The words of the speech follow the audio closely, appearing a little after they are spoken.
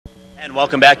And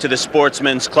welcome back to the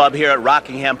Sportsman's Club here at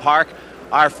Rockingham Park.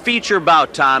 Our feature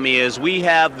bout, Tommy, is we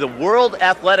have the World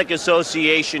Athletic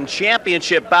Association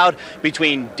Championship bout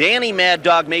between Danny Mad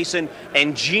Dog Mason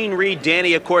and Gene Reed.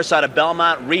 Danny, of course, out of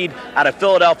Belmont, Reed out of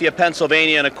Philadelphia,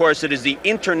 Pennsylvania, and of course it is the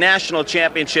international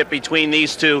championship between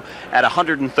these two at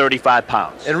 135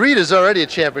 pounds. And Reed is already a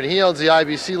champion. He owns the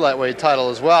IBC lightweight title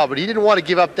as well, but he didn't want to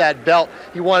give up that belt.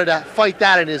 He wanted to fight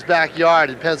that in his backyard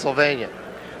in Pennsylvania.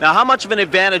 Now, how much of an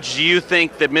advantage do you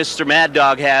think that Mr. Mad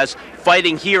Dog has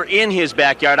fighting here in his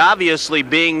backyard? Obviously,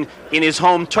 being in his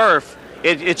home turf,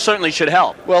 it certainly should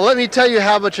help. Well, let me tell you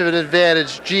how much of an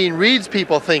advantage Gene Reed's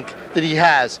people think that he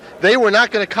has. They were not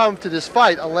going to come to this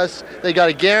fight unless they got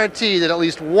a guarantee that at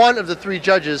least one of the three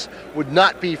judges would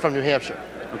not be from New Hampshire.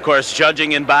 Of course,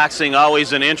 judging in boxing,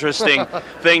 always an interesting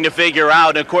thing to figure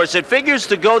out. Of course, it figures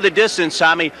to go the distance,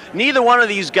 Tommy. Neither one of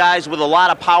these guys with a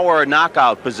lot of power or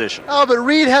knockout position. Oh, but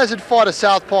Reed hasn't fought a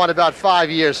southpaw in about 5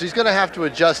 years, so he's going to have to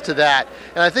adjust to that.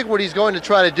 And I think what he's going to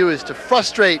try to do is to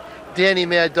frustrate Danny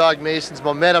Mad Dog Mason's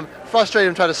momentum, frustrate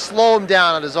him, try to slow him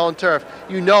down on his own turf.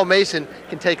 You know Mason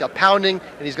can take a pounding,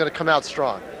 and he's going to come out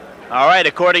strong. All right,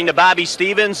 according to Bobby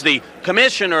Stevens, the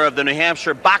commissioner of the New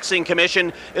Hampshire Boxing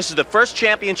Commission, this is the first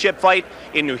championship fight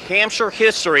in New Hampshire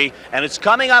history, and it's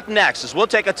coming up next. As we'll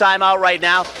take a timeout right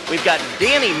now, we've got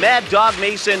Danny Mad Dog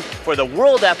Mason for the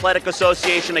World Athletic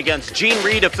Association against Gene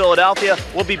Reed of Philadelphia.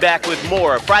 We'll be back with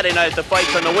more Friday Night at the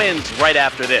Fights on the Winds right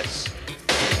after this.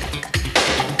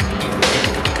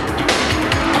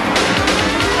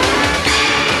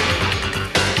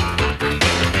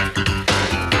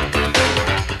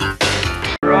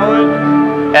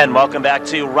 And welcome back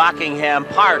to Rockingham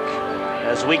Park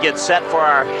as we get set for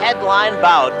our headline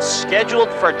bout, scheduled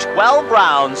for 12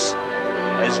 rounds,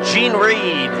 as Gene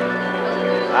Reed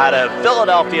out of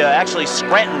Philadelphia, actually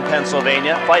Scranton,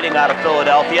 Pennsylvania, fighting out of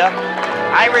Philadelphia.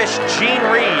 Irish Gene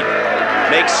Reed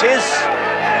makes his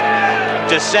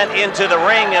descent into the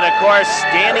ring, and of course,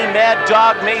 Danny Mad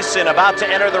Dog Mason about to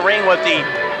enter the ring with the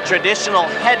traditional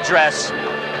headdress.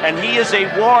 And he is a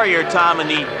warrior, Tom, in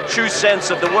the true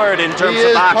sense of the word in terms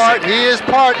of boxing. He is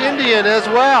part Indian as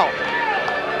well.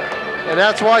 And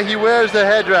that's why he wears the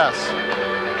headdress.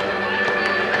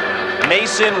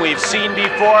 Mason, we've seen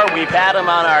before. We've had him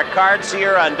on our cards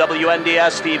here on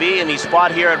WNDS TV, and he's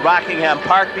fought here at Rockingham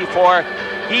Park before.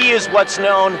 He is what's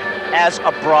known as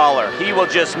a brawler. He will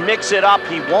just mix it up.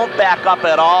 He won't back up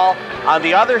at all. On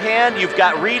the other hand, you've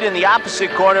got Reed in the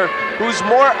opposite corner, who's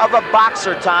more of a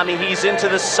boxer, Tommy. He's into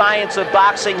the science of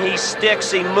boxing. He sticks,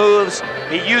 he moves,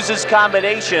 he uses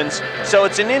combinations. So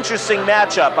it's an interesting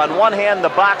matchup. On one hand, the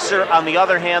boxer, on the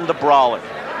other hand, the brawler.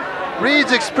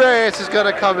 Reed's experience is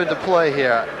going to come into play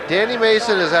here. Danny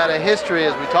Mason has had a history,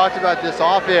 as we talked about this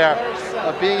off air,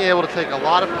 of being able to take a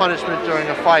lot of punishment during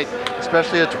a fight,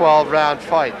 especially a 12-round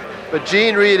fight. But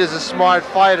Gene Reed is a smart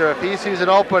fighter. If he sees an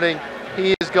opening,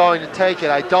 he is going to take it.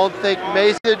 I don't think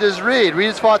Mason does Reed. Reed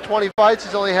has fought 20 fights.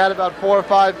 He's only had about four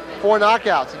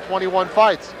knockouts in 21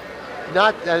 fights.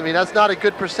 That's not a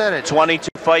good percentage. 22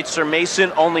 fights for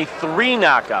Mason, only 3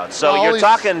 knockouts. So you're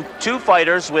talking 2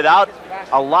 fighters without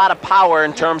a lot of power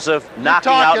in terms of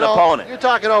knocking out an opponent. You're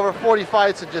talking over 40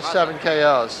 fights and just 7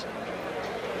 KOs.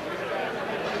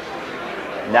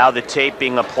 Now the tape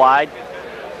being applied.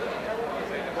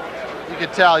 You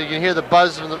can tell, you can hear the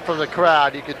buzz from the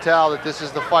crowd. You can tell that this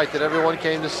is the fight that everyone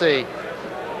came to see.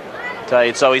 Tell you,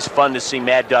 it's always fun to see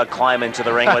Mad Dog climb into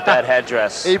the ring with that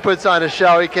headdress. He puts on a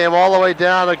show. He came all the way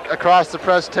down across the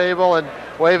press table and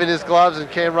waving his gloves and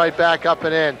came right back up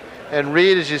and in. And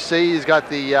Reed, as you see, he's got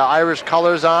the Irish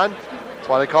colors on. That's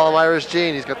why they call him Irish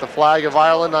Gene. He's got the flag of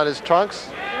Ireland on his trunks.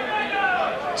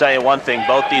 Tell you one thing,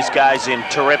 both these guys in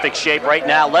terrific shape right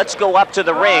now. Let's go up to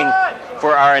the ring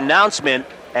for our announcement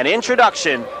and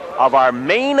introduction of our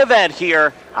main event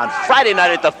here on Friday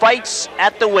Night at the Fights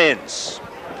at the Winds.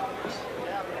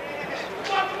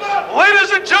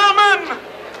 Ladies and gentlemen,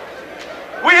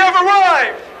 we have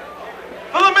arrived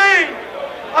for the main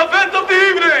event of the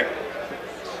evening.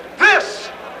 This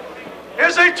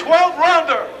is a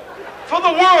 12-rounder for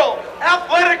the World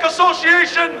Athletic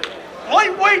Association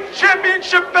Lightweight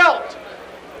Championship belt.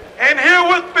 And here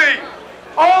with me,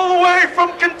 all the way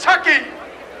from Kentucky,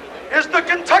 is the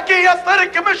Kentucky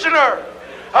Athletic Commissioner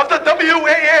of the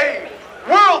WAA,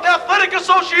 World Athletic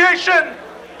Association.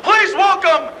 Please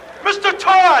welcome Mr.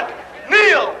 Todd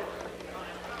Neal.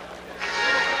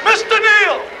 Mr.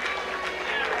 Neal.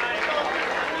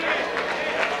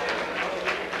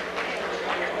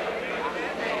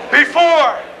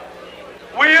 Before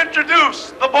we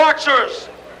introduce the boxers,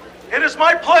 it is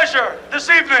my pleasure this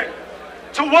evening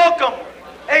to welcome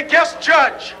a guest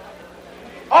judge.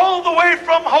 all the way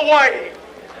from Hawaii.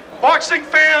 Boxing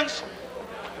fans,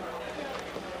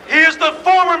 he is the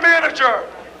former manager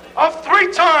of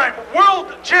three-time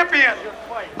world champion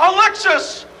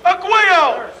Alexis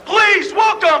Aguayo. Please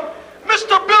welcome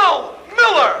Mr. Bill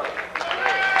Miller.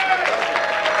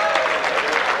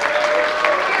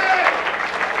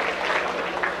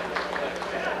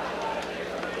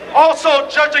 Also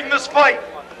judging this fight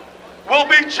will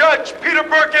be Judge Peter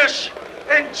Burkish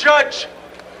and Judge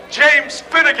James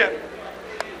Finnegan.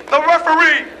 The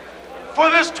referee for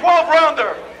this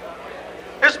 12-rounder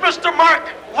is Mr. Mark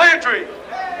Landry.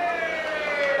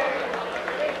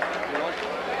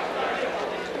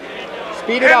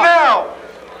 Speed it and up. Now,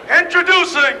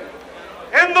 introducing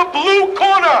in the blue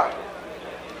corner,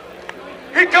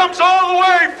 he comes all the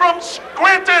way from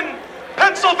Scranton,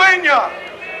 Pennsylvania.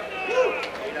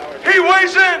 He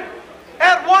weighs in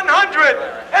at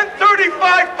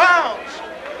 135 pounds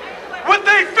with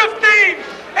a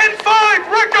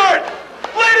 15-5 record.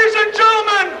 Ladies and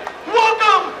gentlemen,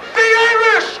 welcome the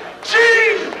Irish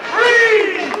Gene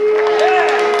Reed.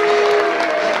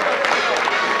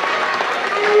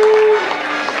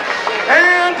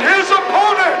 And his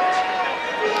opponent,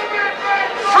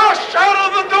 fresh out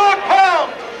of the dog pound,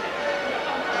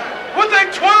 with a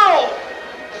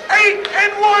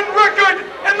 12-8-1 record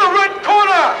in the red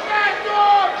corner.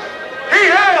 He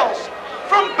hails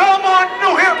from Belmont,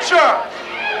 New Hampshire.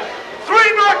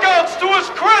 3 knockouts to his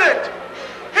credit.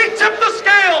 He tipped the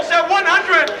scales at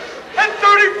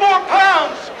 134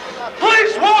 pounds.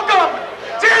 Please welcome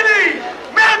Danny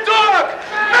Mad Dog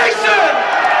Mason.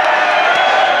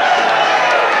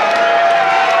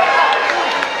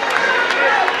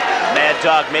 Mad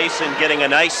Dog Mason getting a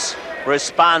nice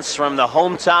response from the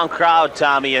hometown crowd,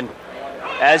 Tommy, and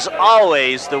as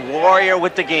always, the warrior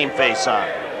with the game face on.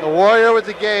 The warrior with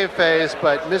the game face,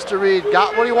 but Mr. Reed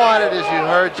got what he wanted, as you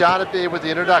heard Jonathan with the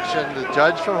introduction. The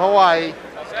judge from Hawaii,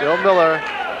 Bill Miller,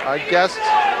 our guest,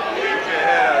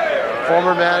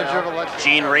 former manager of election.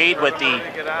 Gene Reed with the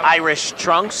Irish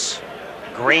trunks,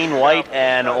 green, white,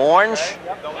 and orange.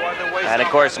 And of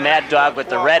course, Mad Dog with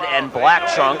the red and black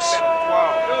trunks,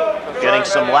 getting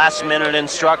some last-minute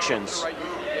instructions.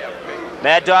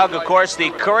 Mad Dog, of course, the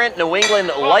current New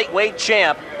England lightweight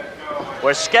champ.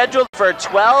 We're scheduled for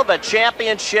 12, a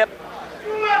championship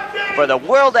for the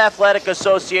World Athletic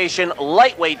Association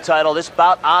lightweight title. This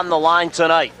bout on the line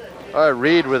tonight. All right,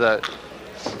 Reed with a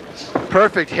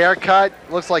perfect haircut.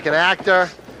 Looks like an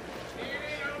actor.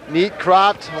 Neat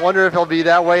cropped. I wonder if he'll be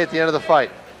that way at the end of the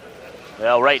fight.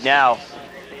 Well, right now,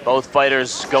 both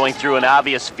fighters going through an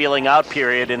obvious feeling out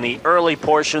period in the early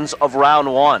portions of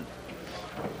round 1.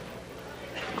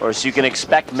 Of course, you can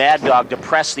expect Mad Dog to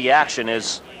press the action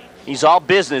as he's all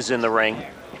business in the ring.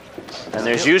 And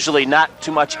there's usually not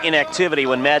too much inactivity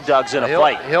when Mad Dog's in a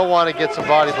fight. He'll want to get some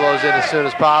body blows in as soon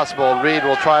as possible. Reed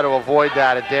will try to avoid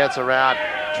that and dance around.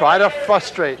 Try to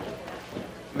frustrate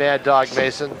Mad Dog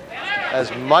Mason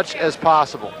as much as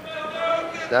possible.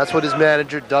 That's what his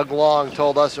manager, Doug Long,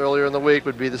 told us earlier in the week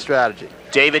would be the strategy.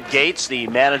 David Gates, the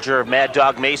manager of Mad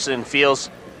Dog Mason,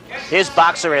 feels his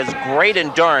boxer has great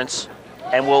endurance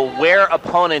and will wear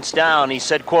opponents down. He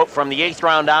said, quote, from the 8th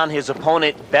round on, his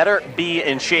opponent better be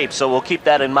in shape. So we'll keep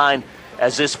that in mind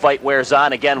as this fight wears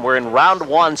on. Again, we're in round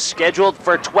 1, scheduled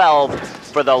for 12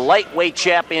 for the lightweight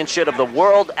championship of the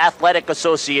World Athletic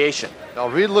Association. Now,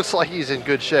 Reed looks like he's in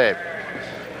good shape.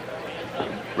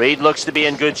 Reed looks to be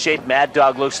in good shape. Mad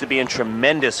Dog looks to be in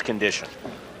tremendous condition.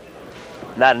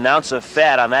 Not an ounce of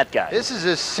fat on that guy. This is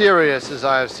as serious as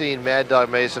I have seen Mad Dog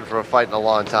Mason for a fight in a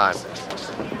long time.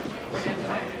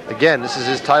 Again, this is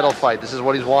his title fight. This is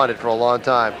what he's wanted for a long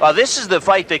time. Well, this is the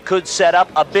fight that could set up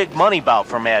a big money bout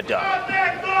for Mad Dog.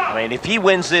 I mean, if he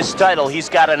wins this title, he's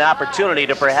got an opportunity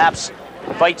to perhaps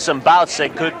fight some bouts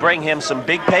that could bring him some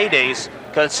big paydays,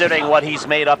 considering what he's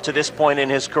made up to this point in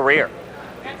his career.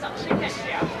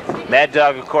 Mad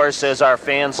Dog, of course, as our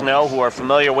fans know who are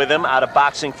familiar with him, out of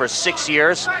boxing for 6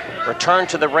 years, returned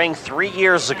to the ring 3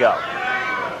 years ago.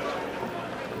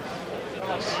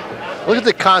 Look at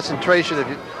the concentration. If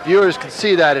viewers can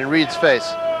see that in Reed's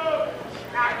face.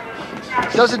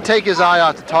 Doesn't take his eye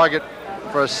off the target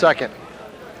for a second.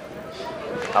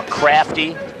 A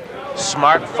crafty,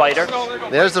 smart fighter.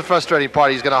 There's the frustrating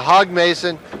part. He's going to hug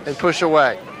Mason and push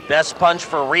away. Best punch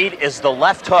for Reed is the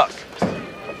left hook.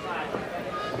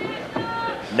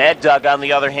 Mad Dog, on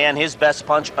the other hand, his best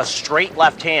punch, a straight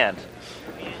left hand.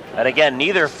 And again,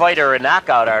 neither fighter a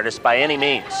knockout artist by any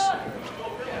means.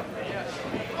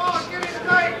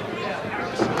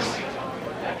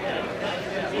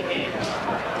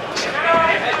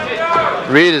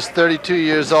 Reed is 32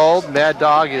 years old. Mad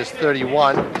Dog is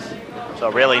 31.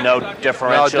 So really no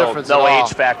differential, no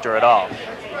age factor at all.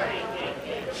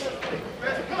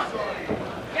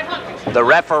 The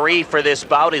referee for this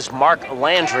bout is Mark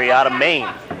Landry out of Maine.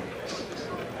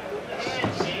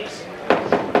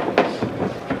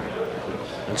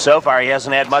 And so far, he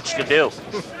hasn't had much to do.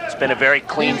 It's been a very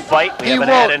clean fight. We haven't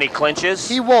had any clinches.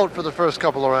 He won't for the first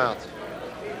couple of rounds.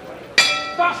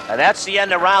 And that's the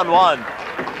end of round 1.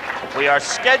 We are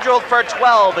scheduled for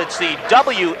 12. It's the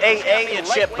WAA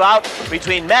championship bout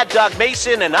between Mad Dog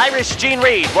Mason and Irish Gene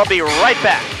Reed. We'll be right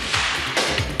back.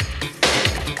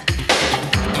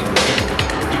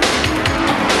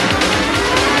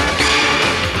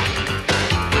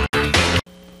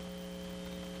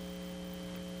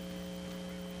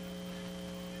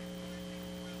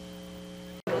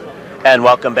 And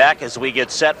welcome back as we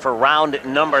get set for round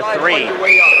number 3.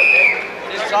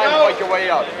 Get inside and fight your way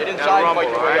out. Get inside and fight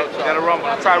your way out. You gotta rumble.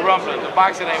 Try rumbling. The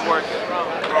boxing ain't working.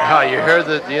 Oh, you heard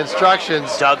the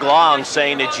instructions. Doug Long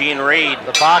saying to Gene Reed,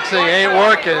 the boxing ain't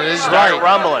working. He's right.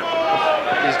 Rumbling.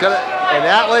 He's gonna, and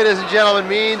that, ladies and gentlemen,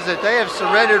 means that they have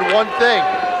surrendered one thing.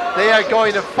 They are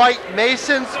going to fight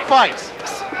Mason's fights.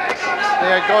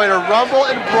 They are going to rumble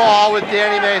and brawl with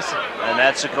Danny Mason. And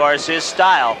that's, of course, his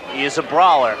style. He is a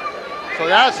brawler. So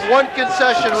that's one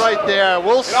concession right there.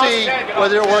 We'll see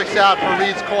whether it works out for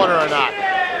Reed's corner or not.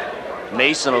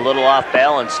 Mason a little off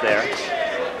balance there.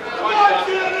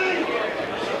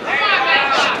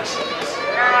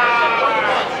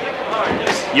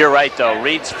 You're right, though.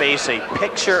 Reed's face a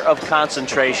picture of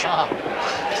concentration.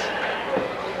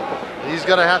 He's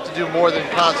going to have to do more than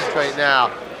concentrate now.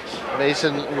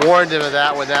 Mason warned him of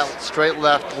that when that straight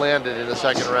left landed in the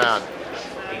second round.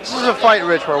 This is a fight,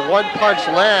 Rich, where one punch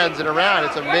lands in a round.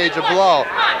 It's a major blow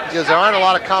because there aren't a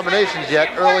lot of combinations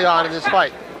yet early on in this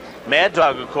fight. Mad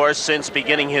Dog, of course, since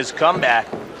beginning his comeback,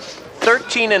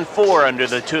 13-4 under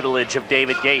the tutelage of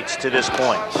David Gates to this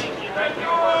point.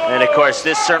 And, of course,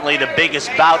 this is certainly the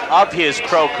biggest bout of his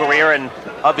pro career and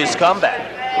of his comeback.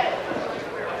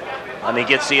 And he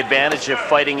gets the advantage of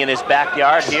fighting in his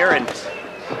backyard here in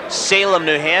Salem,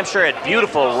 New Hampshire at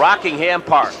beautiful Rockingham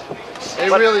Park.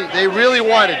 They really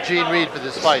wanted Gene Reed for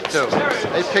this fight, too.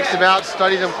 They picked him out,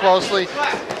 studied him closely.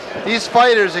 These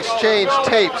fighters exchange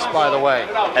tapes, by the way.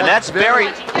 And that's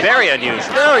very, very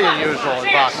unusual. Very unusual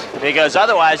in boxing. Because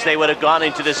otherwise they would have gone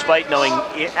into this fight knowing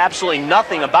absolutely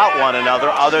nothing about one another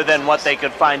other than what they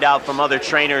could find out from other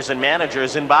trainers and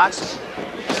managers in boxing.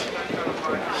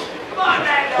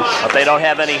 But they don't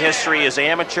have any history as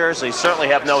amateurs. They certainly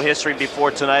have no history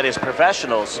before tonight as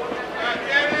professionals.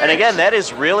 And again, that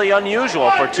is really unusual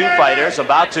for two fighters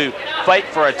about to fight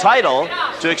for a title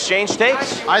to exchange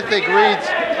tapes. I think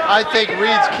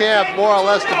Reed's camp more or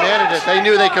less demanded it. They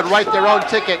knew they could write their own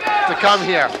ticket to come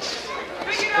here.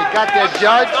 They got their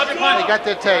judge, they got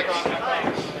their tapes.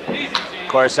 Of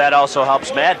course, that also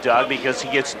helps Mad Dog because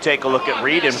he gets to take a look at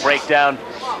Reed and break down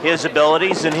his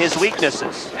abilities and his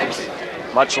weaknesses,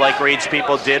 much like Reed's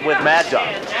people did with Mad Dog.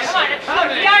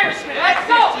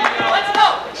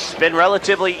 It's been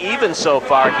relatively even so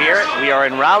far here. We are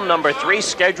in round number 3,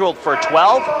 scheduled for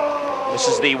 12. This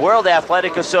is the World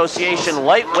Athletic Association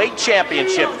Lightweight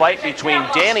Championship fight between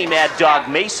Danny Mad Dog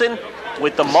Mason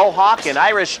with the Mohawk and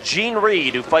Irish Gene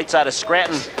Reed, who fights out of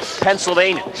Scranton,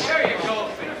 Pennsylvania.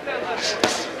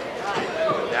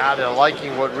 Now they're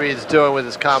liking what Reed's doing with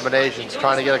his combinations,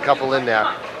 trying to get a couple in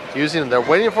there. Using them. They're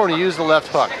waiting for him to use the left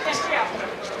hook.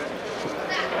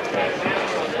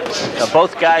 Now,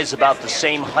 both guys about the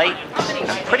same height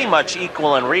and pretty much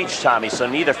equal in reach, Tommy, so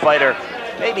neither fighter,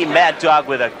 maybe Mad Dog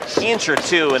with an inch or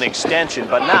two in extension,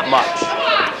 but not much.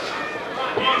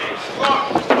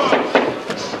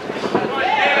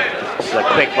 It's a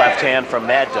quick left hand from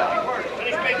Mad Dog.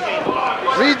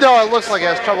 Reed, though, it looks like he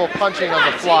has trouble punching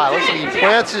on the fly. Looks like he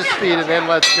plants his feet and then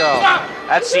lets go.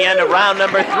 That's the end of round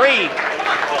number 3.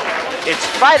 It's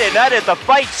Friday night at the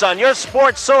Fights on your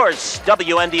sports source,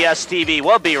 WNDS TV.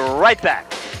 We'll be right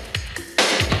back.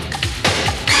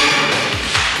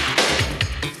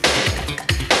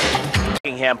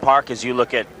 Rockingham Park, as you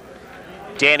look at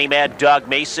Danny Mad Dog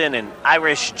Mason and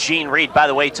Irish Gene Reed. By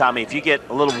the way, Tommy, if you get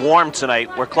a little warm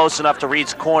tonight, we're close enough to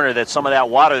Reed's corner that some of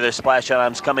that water they're splashing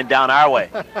on is coming down our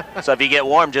way. So if you get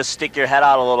warm, just stick your head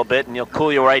out a little bit and you'll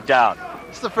cool you right down.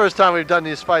 It's the first time we've done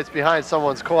these fights behind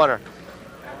someone's corner.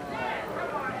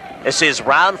 This is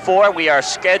round 4. We are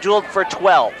scheduled for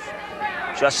 12.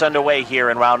 Just underway here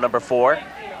in round number 4.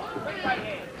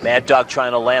 Mad Dog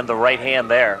trying to land the right hand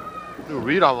there. Ooh,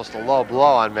 Reed almost a low blow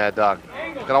on Mad Dog.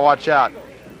 Gotta watch out.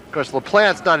 Of course,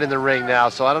 LaPlante's not in the ring now,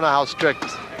 so I don't know how strict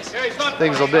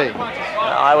things will be. Well,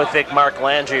 I would think Mark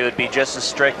Landry would be just as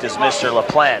strict as Mr.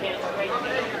 LaPlante.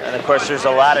 And of course, there's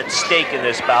a lot at stake in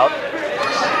this bout.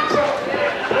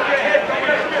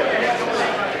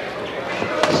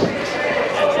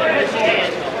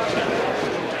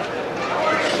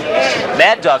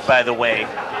 Mad Dog, by the way,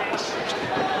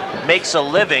 makes a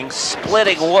living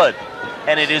splitting wood,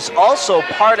 and it is also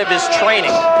part of his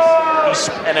training.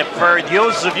 For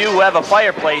those of you who have a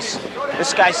fireplace,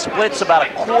 this guy splits about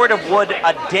a quart of wood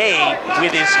a day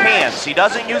with his hands. He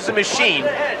doesn't use a machine.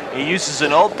 He uses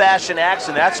an old-fashioned axe,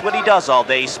 and that's what he does all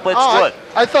day. He splits wood.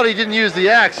 I thought he didn't use the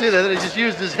axe either. He just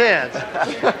used his hands.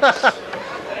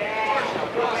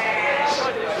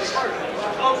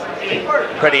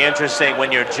 Pretty interesting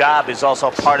when your job is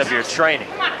also part of your training.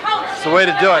 It's the way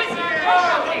to do it.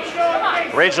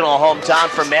 Original hometown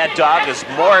for Mad Dog is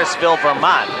Morrisville,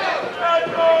 Vermont.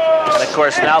 And of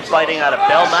course, now fighting out of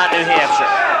Belmont, New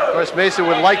Hampshire. Of course, Mason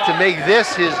would like to make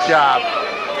this his job.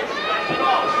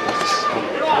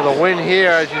 With a win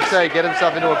here, as you say, get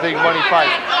himself into a big money fight.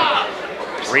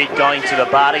 Reed going to the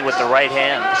body with the right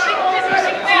hand.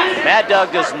 Mad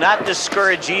Dog does not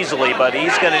discourage easily, but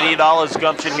he's going to need all his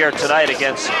gumption here tonight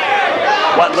against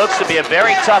what looks to be a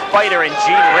very tough fighter in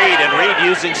Gene Reed, and Reed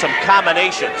using some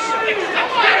combinations.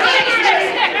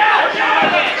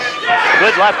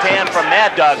 Good left hand from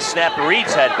Mad Dog, snapped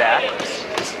Reed's head back.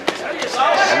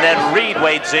 And then Reed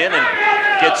wades in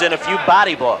and gets in a few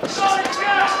body blows.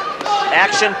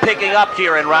 Action picking up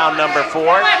here in round number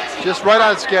 4. Just right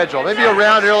on schedule. Maybe a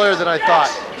round earlier than I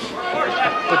thought.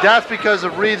 But that's because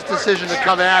of Reed's decision to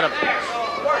come at him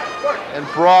and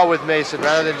brawl with Mason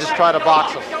rather than just try to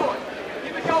box him.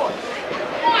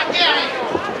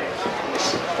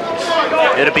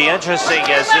 It'll be interesting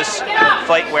as this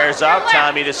fight wears out,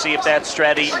 Tommy, to see if that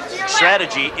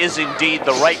strategy is indeed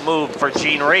the right move for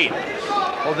Gene Reed.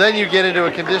 Well, then you get into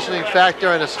a conditioning factor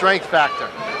and a strength factor.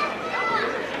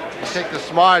 You take the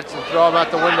smarts and throw them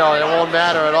out the window, and it won't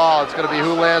matter at all. It's going to be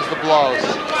who lands the blows.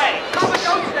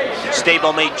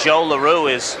 Stablemate Joe LaRue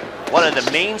is one of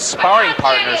the main sparring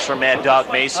partners for Mad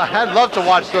Dog Mason. I'd love to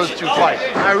watch those two fight.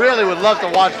 I really would love to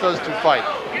watch those two fight.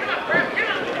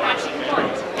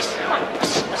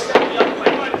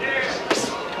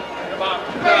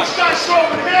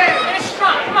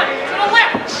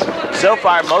 So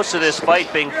far, most of this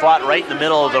fight being fought right in the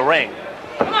middle of the ring.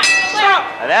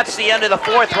 And that's the end of the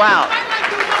 4th round.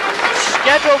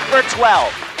 Scheduled for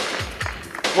 12.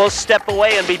 We'll step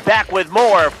away and be back with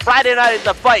more Friday Night at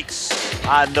the Fights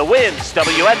on The Wins,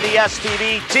 WNDS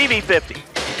TV, TV 50.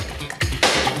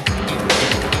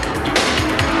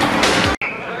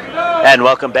 And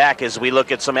welcome back as we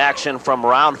look at some action from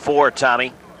round 4,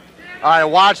 Tommy. All right,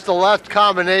 watch the left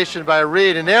combination by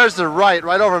Reed, and there's the right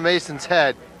over Mason's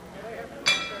head.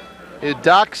 He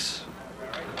ducks.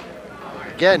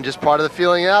 Again, just part of the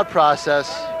feeling out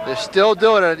process. They're still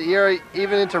doing it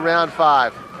even into round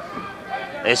 5.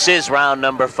 This is round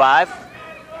number 5.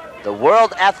 The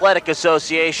World Athletic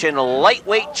Association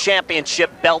Lightweight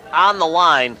Championship belt on the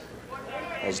line,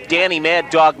 as Danny Mad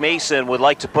Dog Mason would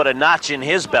like to put a notch in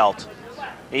his belt.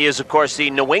 He is, of course, the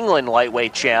New England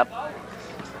lightweight champ.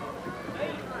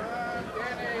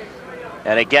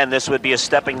 And again, this would be a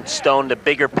stepping stone to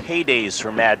bigger paydays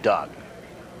for Mad Dog.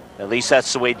 At least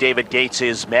that's the way David Gates,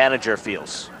 his manager,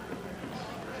 feels.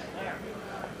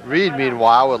 Reed,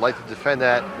 meanwhile, would like to defend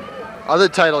that other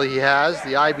title he has,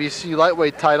 the IBC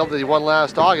lightweight title that he won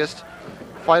last August,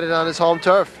 fight it on his home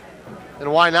turf.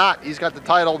 And why not? He's got the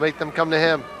title, make them come to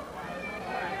him.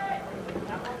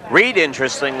 Reed,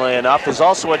 interestingly enough, is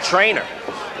also a trainer.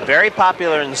 Very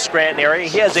popular in the Scranton area.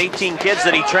 He has 18 kids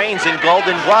that he trains in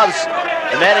Golden Gloves,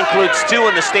 and that includes 2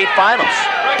 in the state finals.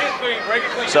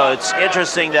 So it's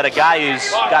interesting that a guy who's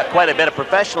got quite a bit of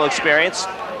professional experience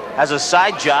has a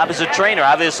side job as a trainer.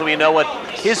 Obviously, we know what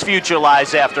his future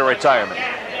lies after retirement.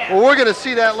 Well, we're going to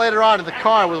see that later on in the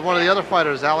card with one of the other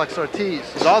fighters, Alex Ortiz.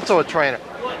 He's also a trainer.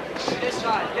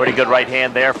 Pretty good right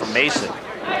hand there from Mason.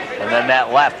 And then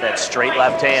that left, that straight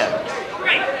left hand.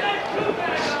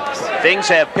 Things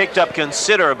have picked up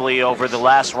considerably over the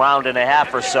last round and a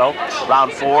half or so.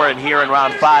 Round 4 and here in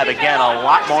round 5. Again, a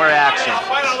lot more action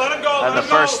than the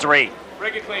first 3.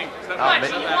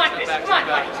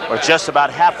 We're just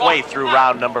about halfway through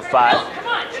round number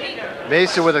 5.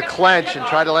 Mason with a clench and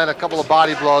tried to land a couple of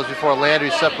body blows before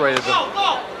Landry separated them.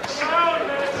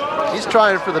 He's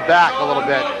trying for the back a little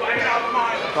bit.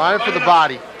 Trying for the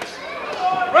body.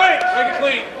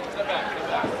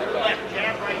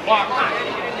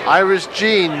 Irish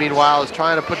Gene, meanwhile, is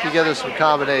trying to put together some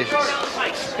combinations.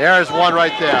 There's one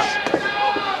right there.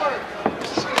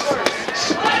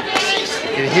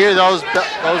 You can hear those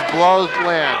blows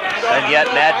land. And yet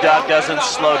Mad Dog doesn't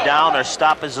slow down or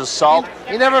stop his assault.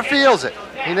 He never feels it.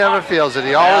 He never feels it.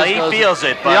 He always feels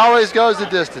it. But he always goes the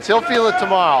distance. He'll feel it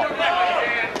tomorrow.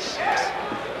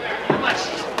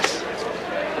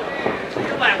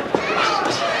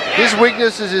 His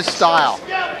weakness is his style.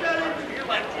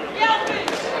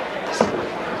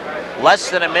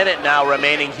 less than a minute now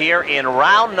remaining here in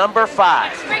round number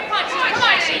 5. Straight punches. Come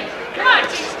on, Gene. Come on,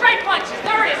 Gene. Straight punches.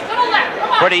 There it is. To the left.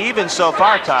 Come on. Pretty even so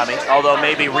far, Tommy, although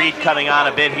maybe Reed coming on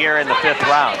a bit here in the 5th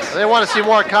round. They want to see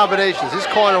more combinations. His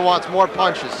corner wants more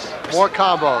punches, more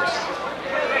combos.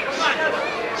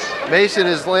 Mason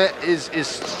is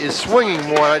swinging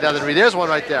more right now than Reed. There's one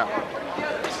right there.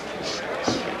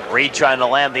 Reed trying to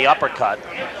land the uppercut.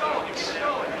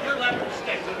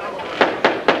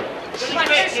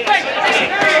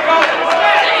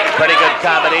 Pretty good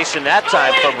combination that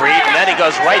time from Reed, and then he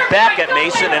goes right back at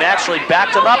Mason and actually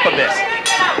backed him up a bit.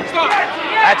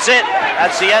 That's it.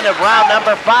 That's the end of round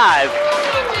number 5.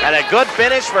 And a good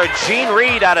finish for Gene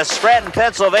Reed out of Scranton,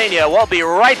 Pennsylvania. We'll be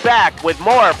right back with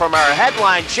more from our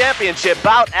headline championship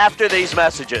bout after these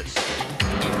messages.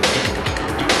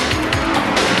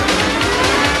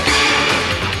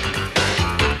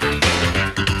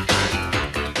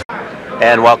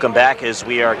 And welcome back as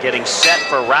we are getting set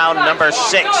for round number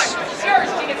 6.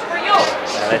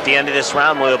 And at the end of this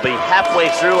round, we'll be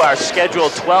halfway through our scheduled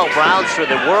 12 rounds for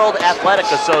the World Athletic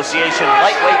Association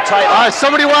lightweight title. All right,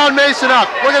 somebody wound Mason up.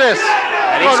 Look at this.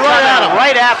 And he's right at him.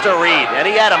 Right after Reed, and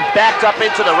he had him backed up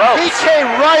into the ropes. He came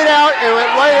right out and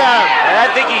went right at him. And I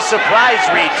think he surprised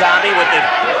Reed, Tommy, with the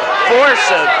force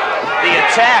of the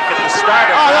attack at the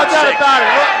start of round 6. No doubt about it.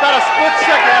 About a split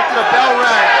second after the bell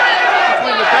rang,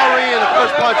 between the bell ringing and the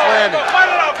first punch landing.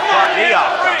 Caught me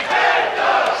off.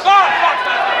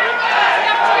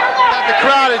 Got the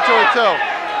crowd into it too.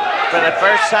 For the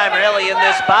first time really in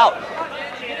this bout.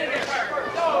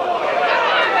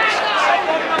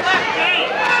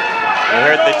 We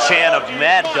heard the chant of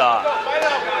Mad Dog.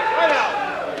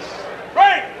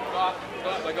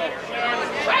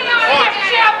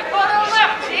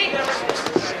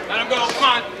 Let him go, come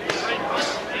on.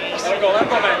 Let him go,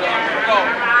 man. Go.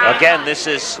 Again, this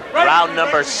is round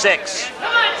number 6.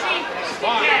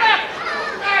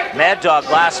 Mad Dog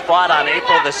last fought on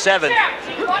April the 7th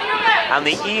on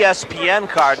the ESPN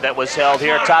card that was held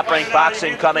here. Top Rank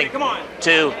Boxing coming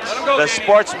to the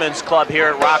Sportsman's Club here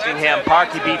at Rockingham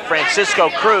Park. He beat Francisco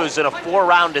Cruz in a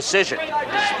 4-round decision.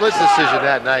 Split decision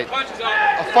that night.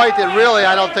 A fight that really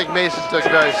I don't think Mason took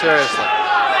very seriously.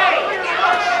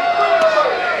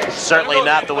 Certainly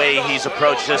not the way he's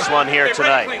approached this one here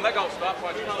tonight.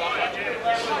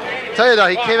 I'll tell you though,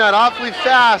 he came out awfully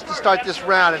fast to start this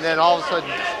round, and then all of a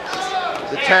sudden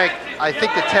I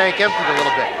think the tank emptied a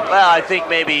little bit. Well, I think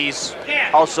maybe he's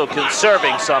also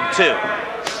conserving some too.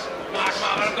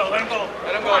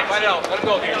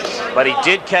 But he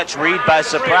did catch Reed by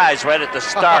surprise right at the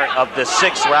start of the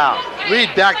 6th round.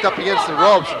 Reed backed up against the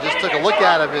ropes and just took a look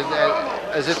at him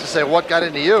as if to say, what got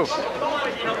into you?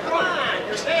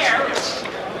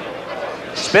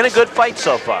 It's been a good fight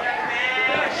so far.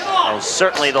 And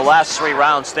certainly the last 3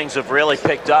 rounds, things have really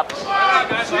picked up.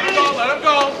 Let him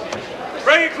go.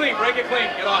 Break it clean.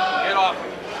 Get off.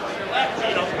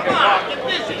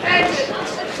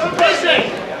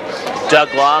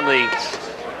 Doug Long, the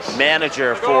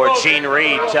manager for Gene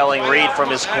Reed, telling Reed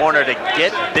from his corner to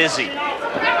get busy.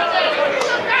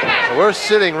 So we're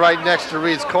sitting right next to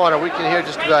Reed's corner. We can hear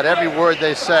just about every word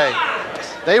they say.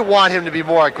 They want him to be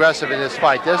more aggressive in this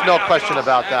fight. There's no question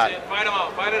about that. Fight him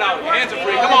out. Fight it out. Your hands are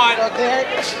free. Come on.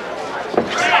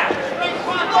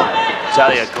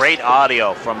 Tell you, great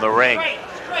audio from the ring.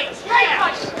 Straight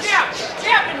punch. Jab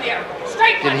in there.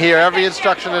 Straight punch. You can hear every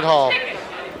instruction at home. Straight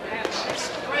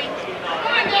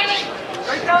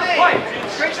down the fight.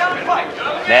 Straight down the fight.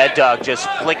 Mad Dog just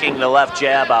flicking the left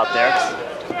jab out there.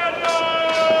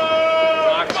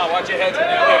 Come on. Watch your heads in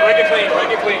there. Okay,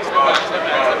 break it clean. Step back.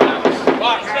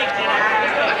 Box.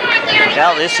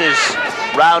 Now this is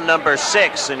round number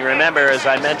 6, and you remember, as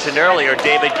I mentioned earlier,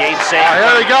 David Gates saying,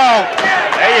 Here we go.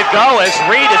 There you go, as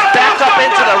Reed is backed up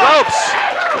into the ropes.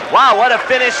 Wow, what a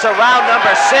finish to round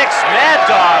number 6. Mad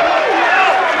Dog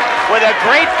with a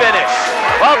great finish.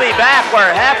 We'll be back. We're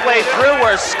halfway through.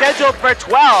 We're scheduled for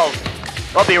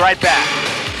 12. We'll be right back.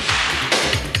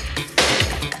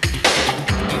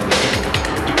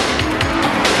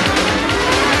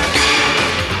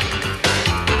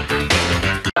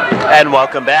 And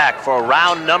welcome back for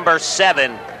round number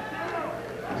 7.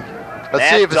 Let's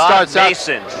see if it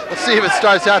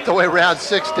starts out the way round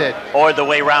 6 did. Or the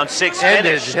way round 6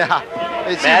 finished. Yeah.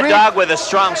 Mad Dog with a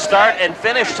strong start and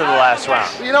finish to the last round.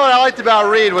 You know what I liked about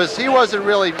Reed was he was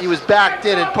backed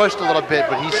in and pushed a little bit,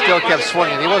 but he still kept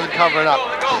swinging. He wasn't covering up.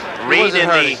 Reed in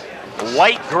the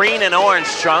white, green, and orange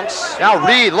trunks. Now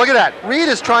Reed, look at that. Reed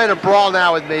is trying to brawl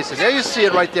now with Mason. There you see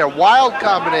it right there. Wild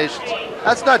combinations.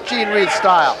 That's not Gene Reed's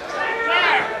style.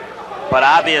 But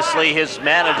obviously his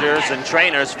managers and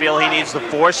trainers feel he needs to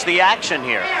force the action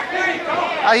here.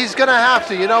 He's going to have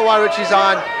to. You know why, Rich? He's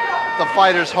on the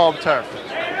fighter's home turf.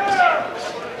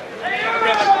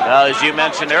 Well, as you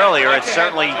mentioned earlier, it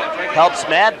certainly helps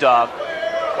Mad Dog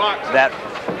that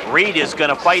Reed is going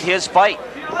to fight his fight.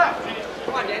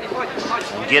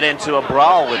 Get into a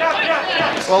brawl with him.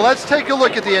 Well, let's take a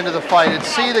look at the end of the fight and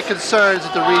see the concerns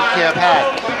that the Reed camp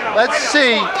had. Let's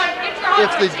see if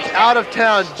the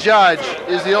out-of-town judge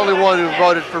is the only one who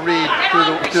voted for Reed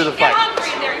through the fight.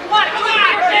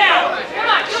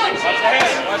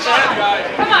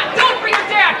 Come on, do it for your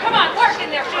dad. Come on, work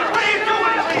in there. What are you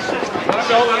doing, Mason? Let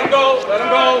him go, let him go, let him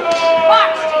go.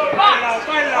 Box, box.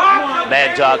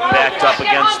 Mad Dog backed up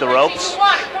against the ropes,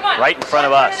 right in front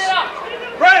of us.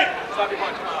 Break! Stop your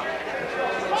punch. Come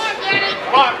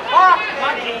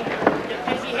on, Gene. Get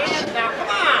busy hands now.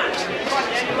 Come on.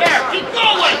 There, keep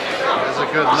going. There's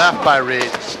a good left by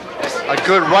Reed. A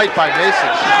good right by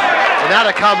Mason. And that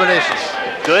a combination.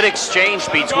 Good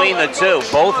exchange between the two,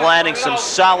 both landing some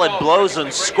solid blows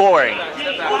and scoring.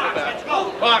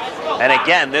 And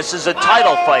again, this is a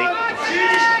title fight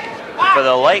for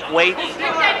the lightweight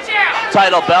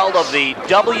title belt of the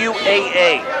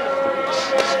WAA.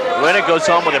 The winner goes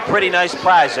home with a pretty nice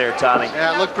prize there, Tommy.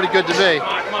 Yeah, it looked pretty good to me.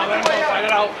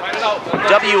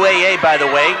 WAA, by the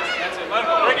way,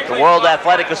 the World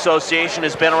Athletic Association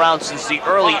has been around since the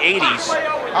early 80s.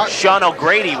 Sean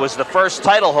O'Grady was the first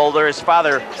title holder. His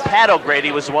father, Pat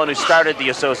O'Grady, was the one who started the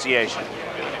association.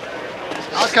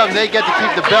 How come they get to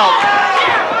keep the belt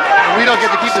and we don't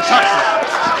get to keep the tuxes?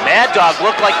 Mad Dog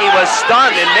looked like he was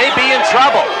stunned and may be in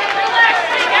trouble.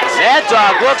 Mad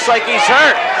Dog looks like he's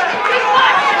hurt.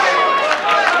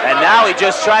 And now he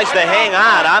just tries to hang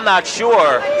on. I'm not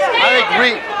sure. I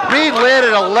think Reed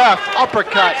landed a left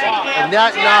uppercut, and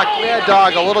that knocked Mad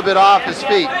Dog a little bit off his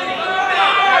feet.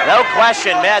 No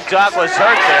question, Mad Dog was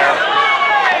hurt there.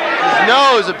 His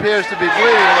nose appears to be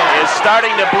bleeding a little. He is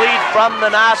starting to bleed from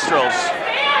the nostrils.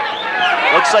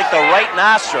 Looks like the right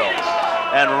nostril.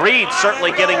 And Reed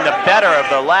certainly getting the better of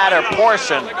the latter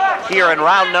portion here in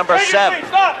round number 7.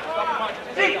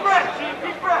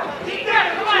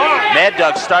 Mad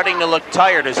Dog's starting to look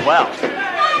tired as well.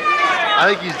 I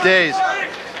think he's dazed.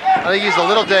 I think he's a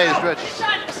little dazed, Rich.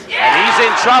 And he's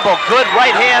in trouble. Good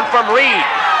right hand from Reed.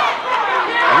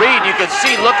 Reed, you can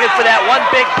see, looking for that one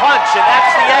big punch, and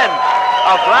that's the end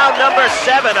of round number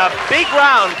 7. A big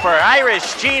round for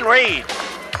Irish Gene Reed.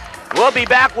 We'll be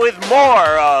back with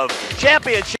more of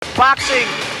Championship Boxing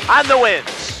on the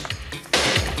Winds.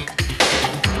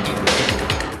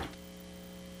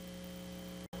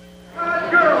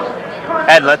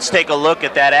 And let's take a look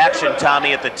at that action,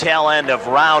 Tommy, at the tail end of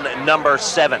round number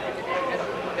 7.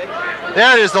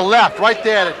 There it is, the left, right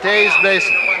there, the dazed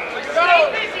Mason.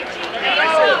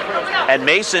 And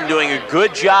Mason doing a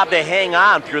good job to hang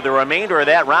on through the remainder of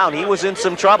that round. He was in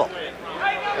some trouble.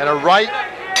 And a right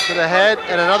to the head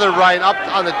and another right up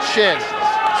on the chin.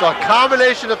 So a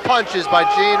combination of punches by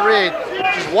Gene Reed,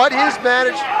 which is what his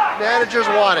managers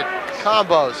wanted,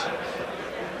 combos.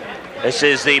 This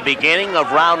is the beginning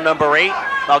of round number 8.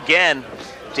 Again,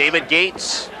 David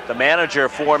Gates, the manager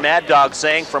for Mad Dog,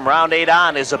 saying from round 8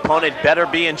 on, his opponent better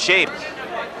be in shape.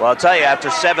 Well, I'll tell you,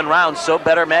 after 7 rounds, so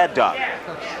better Mad Dog.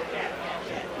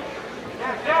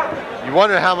 You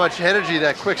wonder how much energy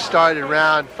that quick start in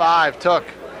round 5 took.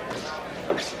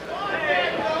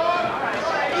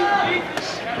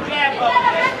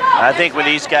 I think when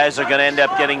these guys are going to end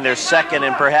up getting their second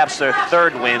and perhaps their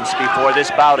third wins before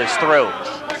this bout is through.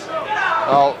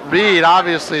 Well, Reed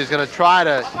obviously is going to try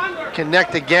to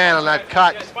connect again on that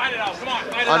cut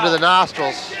under the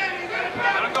nostrils. Let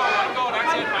him go,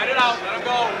 that's it, fight it out, let him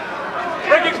go.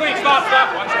 Break it clean, stop.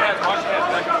 Watch your head,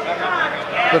 back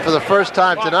up. But for the first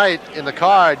time tonight in the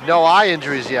card, no eye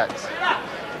injuries yet.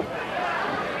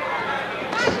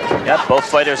 Yep, both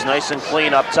fighters nice and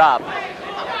clean up top.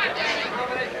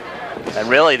 And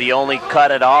really the only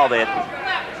cut at all, that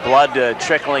blood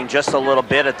trickling just a little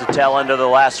bit at the tail end of the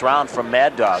last round from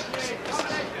Mad Dog.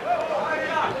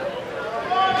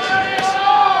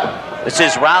 This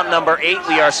is round number 8.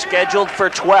 We are scheduled for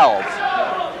 12.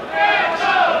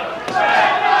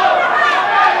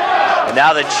 And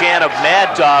now the chant of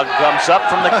Mad Dog comes up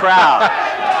from the crowd.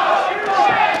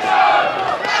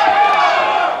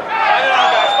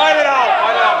 Fight it out.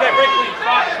 Okay, break clean,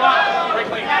 stop, break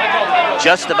clean, let go.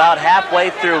 Just about halfway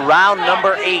through round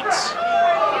number 8.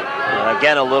 And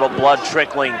again, a little blood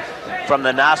trickling from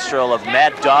the nostril of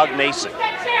Mad Dog Mason.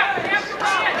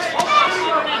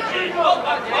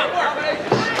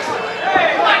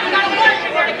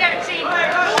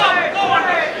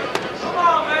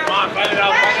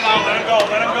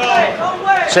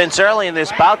 Since early in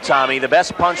this bout, Tommy, the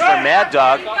best punch from Mad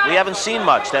Dog, we haven't seen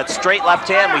much. That straight left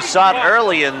hand, we saw it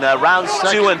early in rounds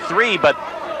 2 and 3, but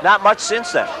not much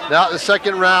since then. Now the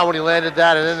second round when he landed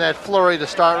that, and then that flurry to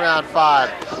start round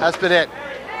 5. That's been it.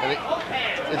 And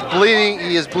it's bleeding.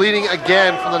 He is bleeding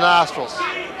again from the nostrils.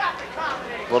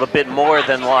 A little bit more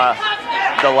than the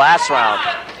last round.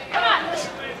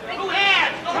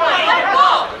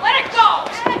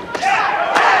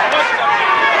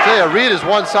 I tell you, Reed is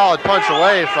one solid punch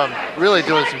away from really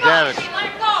doing some damage.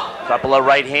 Couple of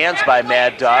right hands by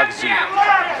Mad Dog as he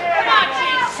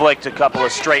flicked a couple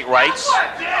of straight rights,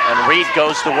 and Reed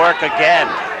goes to work again.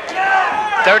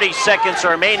 30 seconds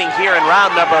remaining here in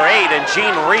round number 8, and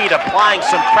Gene Reed applying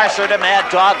some pressure to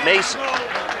Mad Dog Mason.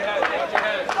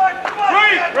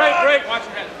 Break. Watch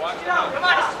your head. Come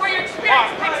on, this is where your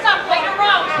experience picks up later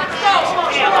rounds. Let's go.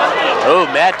 Oh,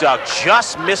 Mad Dog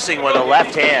just missing with a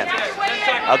left hand.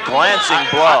 A glancing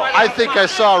blow. I think I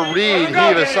saw Reed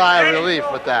heave a sigh of relief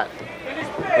with that.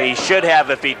 He should have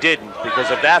if he didn't, because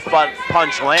if that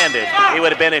punch landed, he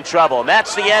would have been in trouble. And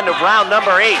that's the end of round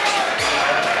number 8.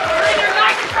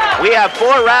 We have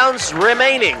 4 rounds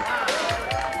remaining.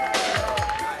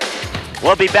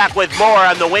 We'll be back with more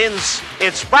on the wins.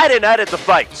 It's Friday night at the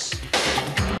fights.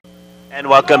 And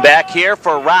welcome back here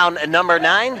for round number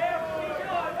 9.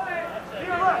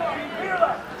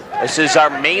 This is our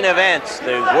main event,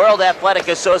 the World Athletic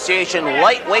Association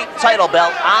lightweight title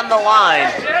belt on the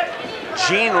line.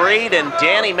 Gene Reed and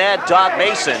Danny Mad Dog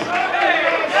Mason.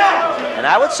 And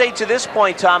I would say to this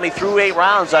point, Tommy, through 8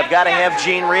 rounds, I've got to have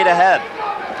Gene Reed ahead.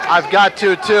 I've got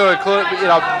to too, including,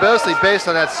 mostly based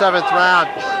on that 7th round.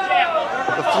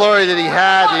 The flurry that he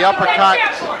had, the uppercut,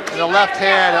 and the left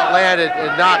hand that landed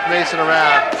and knocked Mason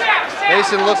around.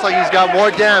 Mason looks like he's got more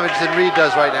damage than Reed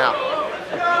does right now.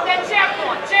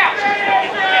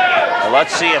 Well,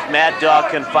 let's see if Mad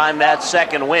Dog can find that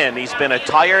second win. He's been a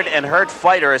tired and hurt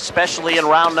fighter, especially in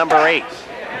round number 8.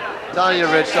 I'm telling you,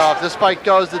 Rich, so if this fight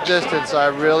goes the distance, I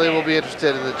really will be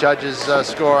interested in the judges'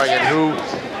 scoring and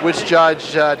which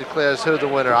judge declares who the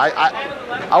winner.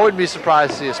 I wouldn't be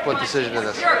surprised to see a split decision in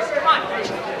this.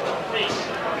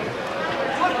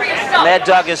 Mad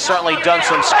Dog has certainly done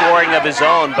some scoring of his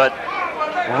own, but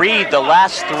Reed, the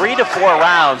last 3 to 4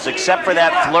 rounds, except for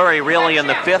that flurry really in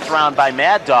the 5th round by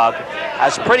Mad Dog,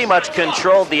 has pretty much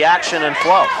controlled the action and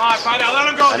flow.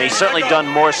 And he's certainly done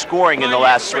more scoring in the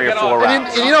last 3 or 4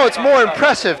 rounds. And it's more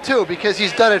impressive too, because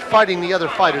he's done it fighting the other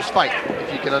fighters fight,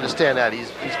 if you can understand that.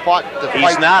 He's fought the fight.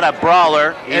 He's not a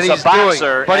brawler, he's a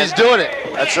boxer. But he's doing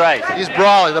it. That's right. He's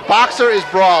brawling. The boxer is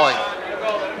brawling.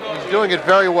 He's doing it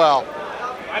very well.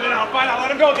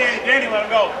 Let him go, Danny. Danny, let him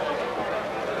go.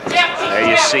 There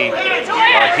you see,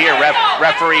 here,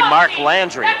 referee Mark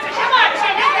Landry.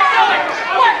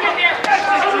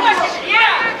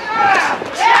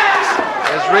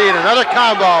 There's Reed, another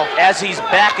combo. As he's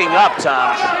backing up,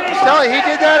 Tom. I'm telling you, he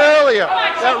did that earlier.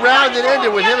 That round that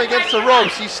ended with him against the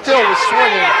ropes, he still was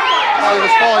swinging while he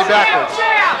was falling backwards.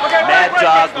 Mad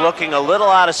Dog looking a little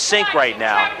out of sync right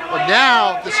now. But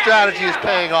now the strategy is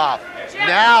paying off.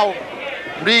 Now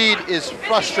Reed is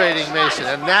frustrating Mason,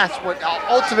 and that's what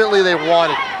ultimately they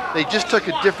wanted. They just took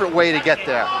a different way to get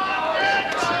there.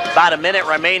 About a minute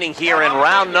remaining here in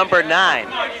round number 9.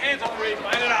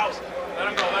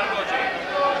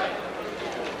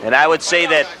 And I would say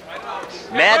that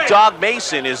Mad Dog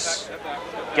Mason is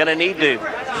going to need to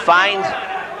find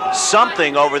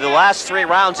something over the last 3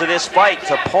 rounds of this fight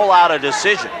to pull out a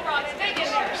decision.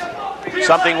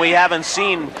 Something we haven't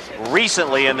seen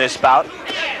recently in this bout.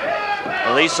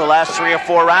 At least the last 3 or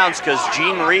 4 rounds, because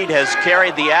Gene Reed has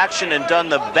carried the action and done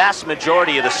the vast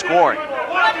majority of the scoring.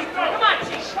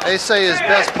 They say his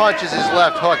best punch is his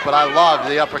left hook, but I love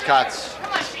the uppercuts.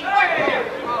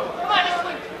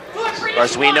 Of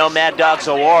course, we know Mad Dog's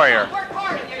a warrior.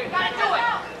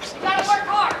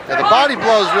 Yeah, the body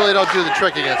blows really don't do the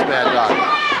trick against Mad Dog.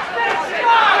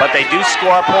 But they do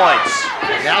score points.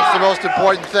 And that's the most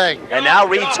important thing. And now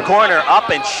Reed's corner up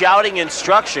and shouting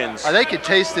instructions. They can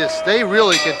taste this. They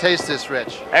really can taste this,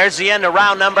 Rich. There's the end of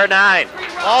round number 9.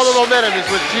 All the momentum is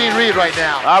with Gene Reed right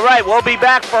now. All right, we'll be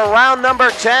back for round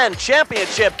number 10.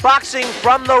 Championship Boxing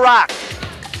from the Rock.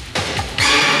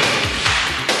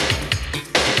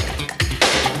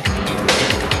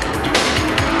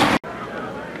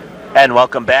 And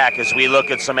welcome back as we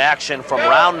look at some action from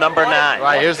round number 9.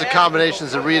 Right, here's the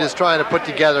combinations that Reed is trying to put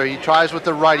together. He tries with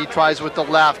the right, he tries with the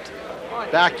left.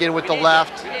 Back in with the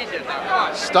left.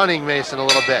 Stunning Mason a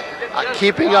little bit.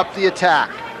 Keeping up the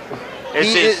attack.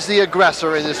 He is the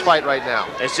aggressor in this fight right now.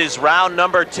 This is round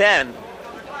number 10.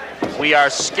 We are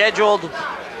scheduled.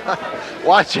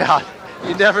 Watch out.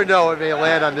 You never know what may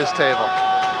land on this table.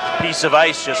 piece of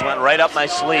ice just went right up my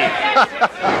sleeve.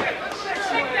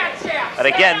 But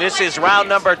again, this is round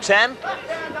number 10.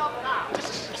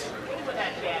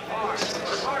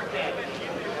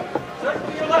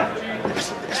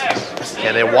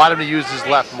 And they want him to use his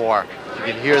left more.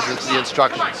 You can hear the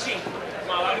instructions.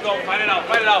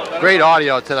 Great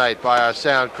audio tonight by our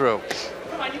sound crew.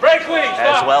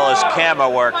 As well as camera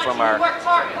work from our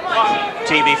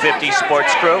TV 50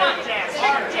 sports crew.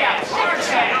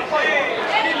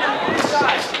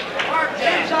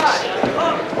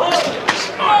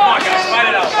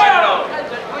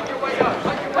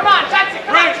 Come on, that's it.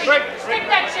 Come on, Chief. Stick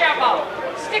that chair out.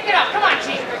 Stick it up. Come on,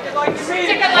 Chief.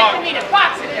 Stick it like you mean it.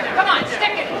 Box it there. Come on,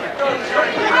 stick it.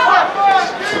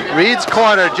 Reed's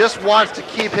corner just wants to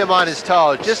keep him on his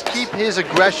toes. Just keep his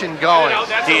aggression going.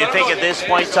 Do you think at this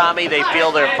point, Tommy, they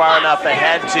feel they're far enough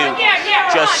ahead to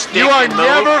just stick You are and move?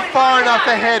 never far enough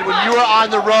ahead when you are on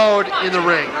the road in the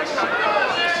ring.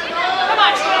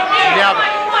 Never.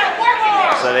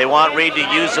 So they want Reed to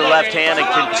use the left hand and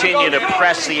continue to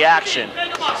press the action.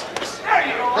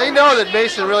 They know that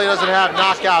Mason really doesn't have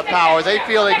knockout power. They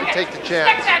feel they can take the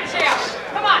chance.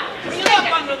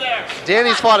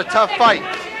 Danny's fought a tough fight.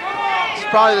 He's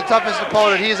probably the toughest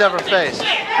opponent he's ever faced.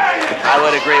 I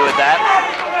would agree with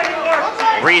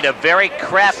that. Reed, a very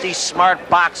crafty, smart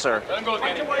boxer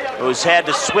who's had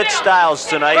to switch styles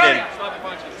tonight and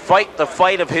fight the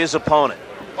fight of his opponent.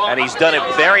 And he's done it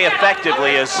very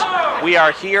effectively as we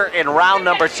are here in round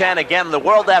number 10. Again, the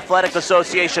World Athletic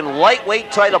Association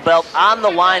lightweight title belt on the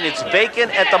line. It's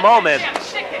vacant at the moment.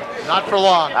 Not for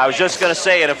long. I was just going to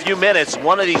say, in a few minutes,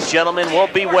 one of these gentlemen will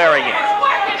be wearing it.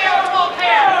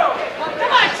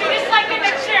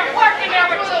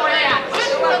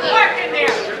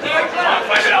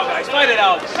 Fight it out, guys. Fight it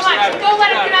out. Come on, don't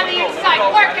let him get on the inside.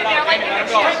 Work in there, like in the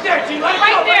chair.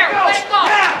 Right there, let it go.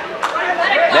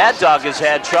 Mad Dog has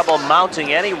had trouble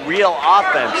mounting any real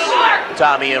offense,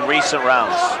 Tommy, in recent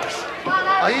rounds.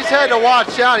 He's had to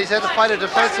watch out. He's had to fight a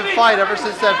defensive fight ever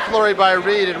since that flurry by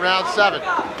Reed in round 7.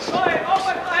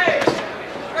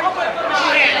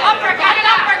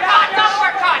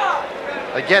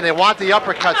 Again, they want the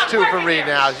uppercuts too from Reed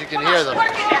now, as you can hear them.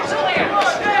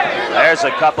 There's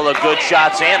a couple of good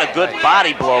shots and a good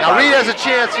body blow. Now Reed has a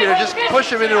chance here to just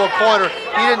push him into a corner.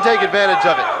 He didn't take advantage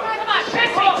of it.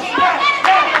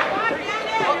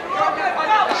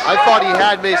 I thought he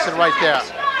had Mason right there,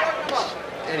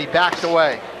 and he backed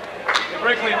away.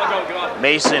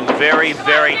 Mason very,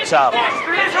 very tough.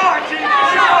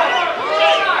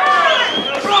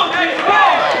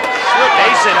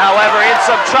 Mason, however, in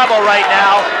some trouble right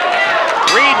now.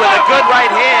 Reed with a good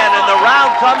right hand, and the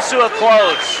round comes to a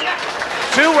close.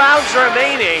 2 rounds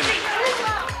remaining.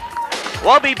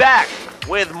 We'll be back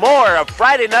with more of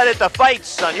Friday Night at the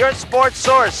Fights on your sports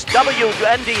source,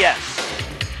 WNDS.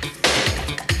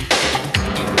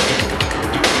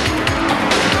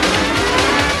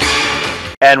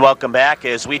 And welcome back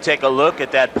as we take a look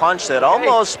at that punch that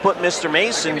almost put Mr.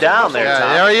 Mason down there, Tom.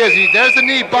 There he is. There's the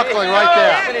knee buckling right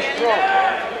there.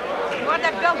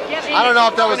 I don't know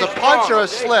if that was a punch or a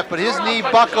slip, but his knee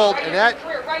buckled, and that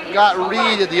got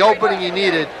Reed at the opening he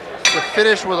needed to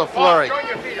finish with a flurry.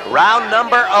 Round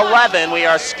number 11. We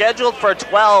are scheduled for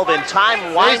 12, and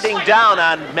time winding down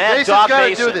on Mad Dog Mason.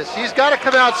 Mason's got to do this. He's got to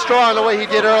come out strong the way he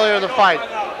did earlier in the fight.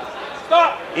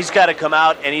 He's got to come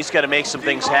out and he's got to make some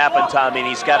things happen, Tommy, and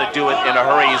he's got to do it in a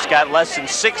hurry. He's got less than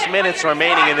 6 minutes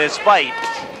remaining in this fight.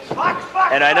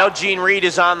 And I know Gene Reed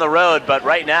is on the road, but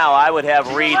right now I would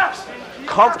have Reed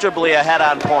comfortably ahead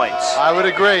on points. I would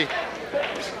agree.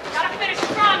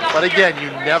 But again,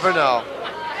 you never know.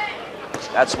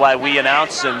 That's why we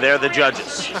announce and they're the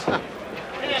judges.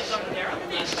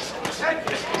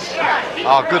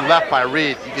 Oh, good left by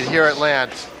Reed. You can hear it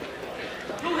land.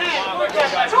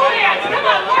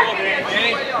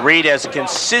 Reed has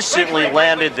consistently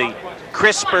landed the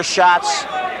crisper shots,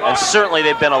 and certainly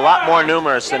they've been a lot more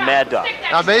numerous than Mad Dog.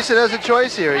 Now Mason has a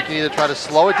choice here. He can either try to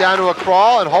slow it down to a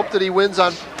crawl and hope that he wins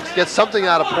gets something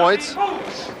out of points,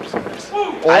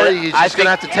 or he's just going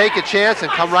to have to take a chance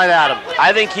and come right at him.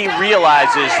 I think he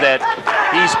realizes that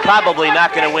he's probably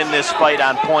not going to win this fight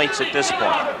on points at this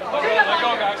point.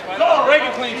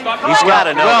 He's got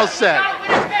to know. Well said.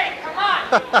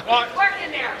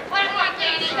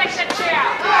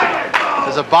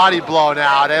 There's a body blow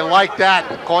now. They like that.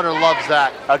 The corner loves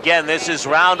that. Again, this is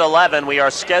round 11. We are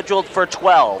scheduled for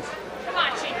 12. Come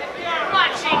on, Chief. Come on,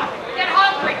 Chief. Get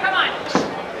hungry. Come on.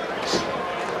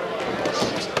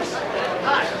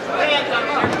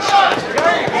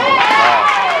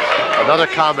 Another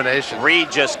combination.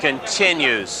 Reed just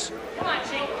continues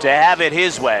to have it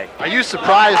his way. Are you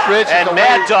surprised, Rich? And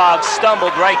Mad Dog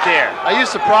stumbled right there. Are you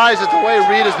surprised at the way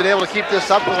Reed has been able to keep this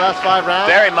up for the last 5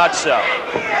 rounds? Very much so.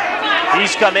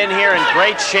 He's come in here in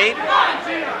great shape.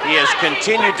 He has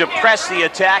continued to press the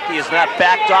attack. He has not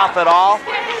backed off at all.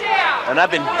 And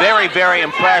I've been very, very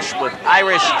impressed with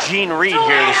Irish Gene Reed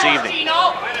here this evening. He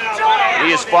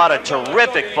has fought a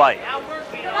terrific fight.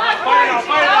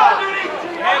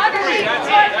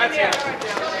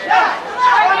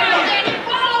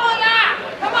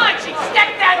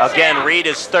 Again, Reed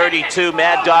is 32,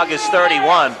 Mad Dog is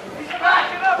 31.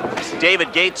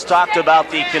 David Gates talked about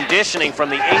the conditioning from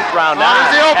the 8th round on.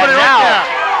 And now,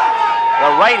 the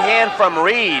right hand from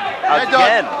Reed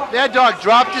again. Mad Dog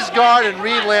dropped his guard and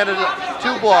Reed landed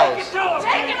 2 blows.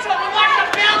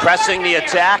 Pressing the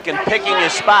attack and picking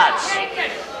his spots.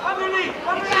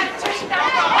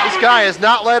 This guy has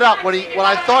not let up. When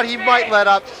I thought he might let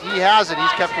up, he hasn't.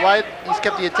 He's kept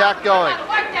the attack going.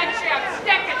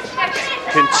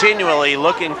 Continually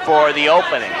looking for the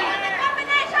opening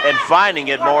and finding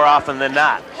it more often than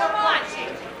not.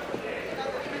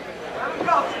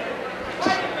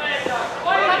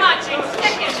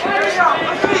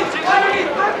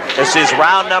 This is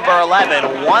round number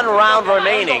 11. 1 round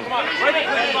remaining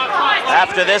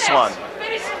after this one.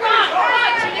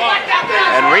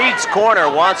 And Reed's corner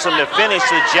wants him to finish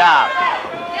the job.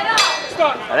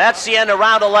 And that's the end of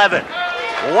round 11.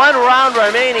 1 round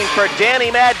remaining for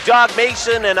Danny Mad Dog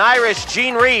Mason and Irish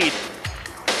Gene Reed.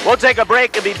 We'll take a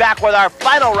break and be back with our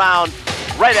final round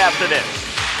right after this.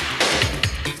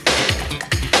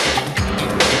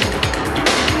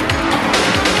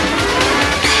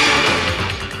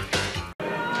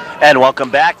 And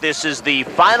welcome back. This is the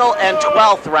final and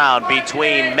 12th round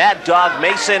between Mad Dog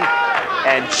Mason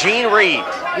and Gene Reed.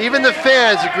 Even the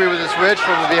fans agree with us, Rich.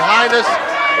 From behind us,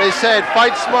 they said,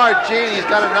 fight smart, Gene. He's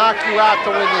got to knock you out to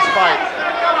win this fight.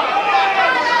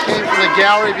 Came from the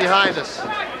gallery behind us.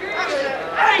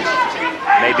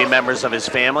 Maybe members of his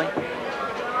family.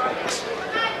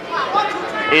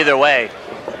 Either way,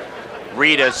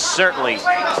 Reed has certainly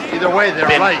Either way, they're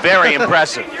been right. very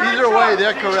impressive. Either way,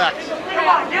 they're correct.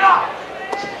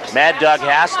 Mad Dog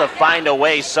has to find a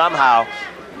way somehow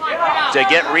to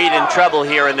get Reed in trouble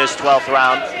here in this 12th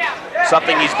round.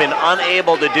 Something he's been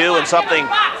unable to do, and something,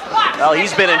 well,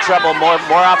 he's been in trouble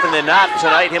more often than not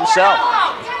tonight himself.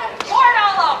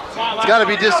 It's got to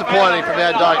be disappointing for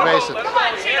Mad Dog Mason.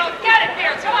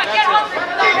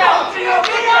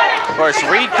 Of course,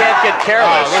 Reed can't get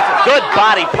careless. Good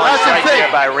body punch right there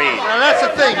by Reed. Now that's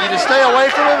the thing. You just stay away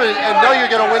from him and know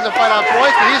you're going to win the fight on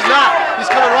points, but he's not. He's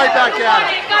coming right back at him.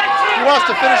 He wants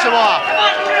to finish him off.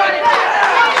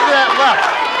 Look at that left.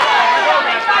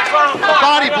 The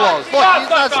body blows. Look,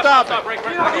 he's not stopping.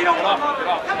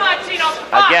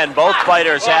 Again, both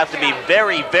fighters have to be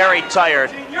very, very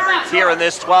tired here in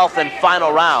this 12th and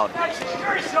final round.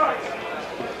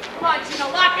 Come on, Gino,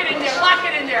 lock it in there, lock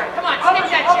it in there. Come on, stick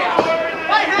that jab. Come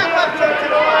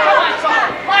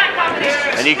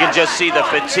on, And you can just see the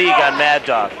fatigue on Mad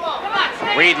Dog.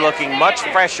 Reed looking much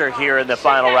fresher here in the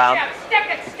final round. Stick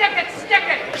it, stick it, stick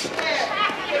it.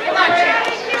 Come on, Gino.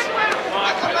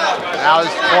 Now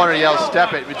his corner yells,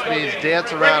 step it, which means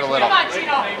dance around a little. Come on,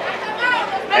 Gino.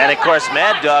 And of course,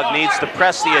 Mad Dog needs to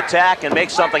press the attack and make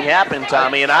something happen,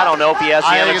 Tommy, and I don't know if he has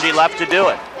the energy left to do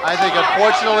it. I think,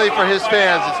 unfortunately for his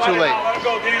fans, it's too late. Let him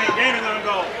go, Danny. Danny, let him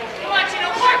go. Come on,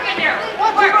 Gino, work in there.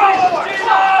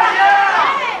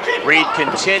 Reed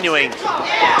continuing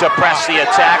to press the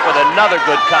attack with another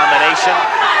good combination.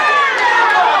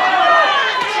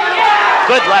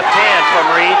 Good left hand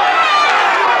from Reed.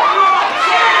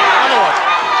 Another one.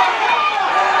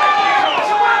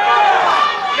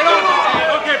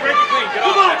 Okay, break it clean. Get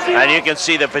off. And you can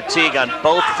see the fatigue on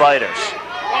both fighters.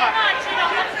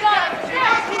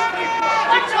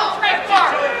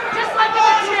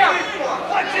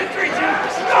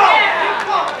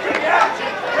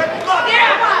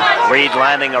 Reed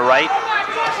landing a right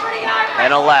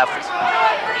and a left.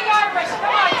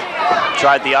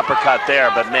 Tried the uppercut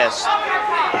there, but missed.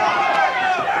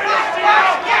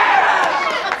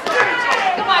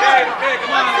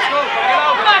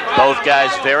 Both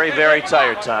guys very, very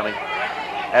tired, Tommy,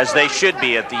 as they should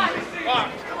be at the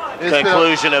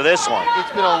conclusion of this one.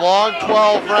 It's been a long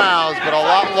 12 rounds, but a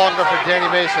lot longer for Danny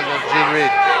Mason than Gene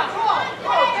Reed.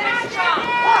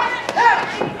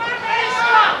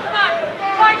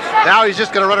 Now he's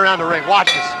just going to run around the ring.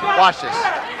 Watch this. Watch this.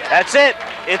 That's it.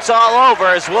 It's all over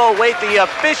as we'll await the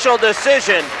official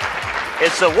decision.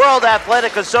 It's the World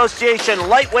Athletic Association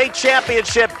Lightweight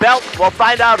Championship belt. We'll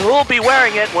find out who'll be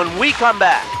wearing it when we come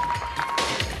back.